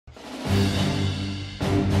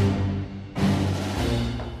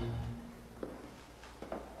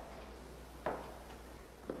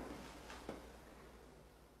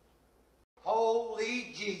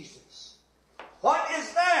Holy Jesus. What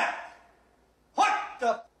is that? What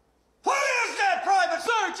the... What is that, Private?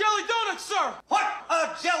 Sir, jelly donuts, sir! What?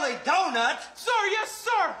 A jelly donut? Sir, yes,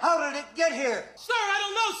 sir! How did it get here? Sir, I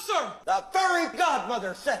don't know, sir! The fairy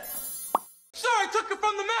godmother sent it. Sir, I took it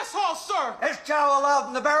from the mess hall, sir! Is chow allowed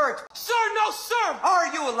in the barracks? Sir, no, sir!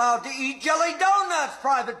 Are you allowed to eat jelly donuts,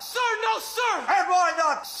 Private? Sir, no, sir! And why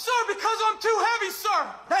not? Sir, because I'm too heavy, sir!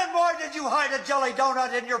 Then why did you hide a jelly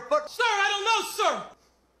donut in your foot? Sir, I don't know, sir!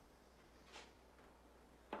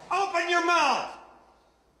 Open your mouth!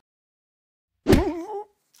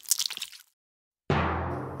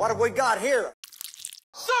 What have we got here?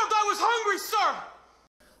 Sir, I was hungry, sir!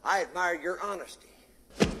 I admire your honesty.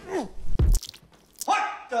 What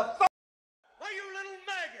the f***? Why, you little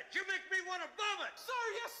maggot! You make me want to vomit! Sir,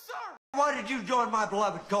 yes, sir! Why did you join my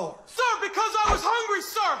beloved corps? Sir, because I was hungry,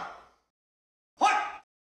 sir! What?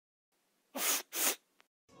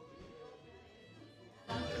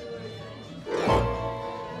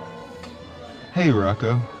 Hey,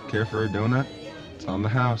 Rocco. Care for a donut? It's on the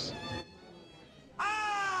house.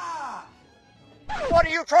 Ah! What are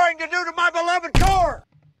you trying to do to my beloved corps?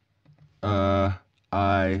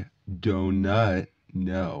 I donut.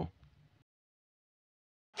 No.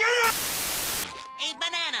 Get up! A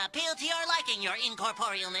banana appeal to your liking, your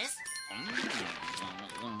incorporealness.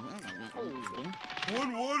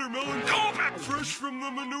 One watermelon, fresh from the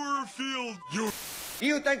manure field.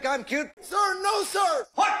 You think I'm cute? Sir, no, sir!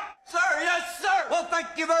 What? Sir, yes, sir! Well, thank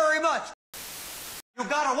you very much. You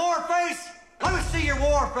got a war face? Let me see your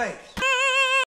war face.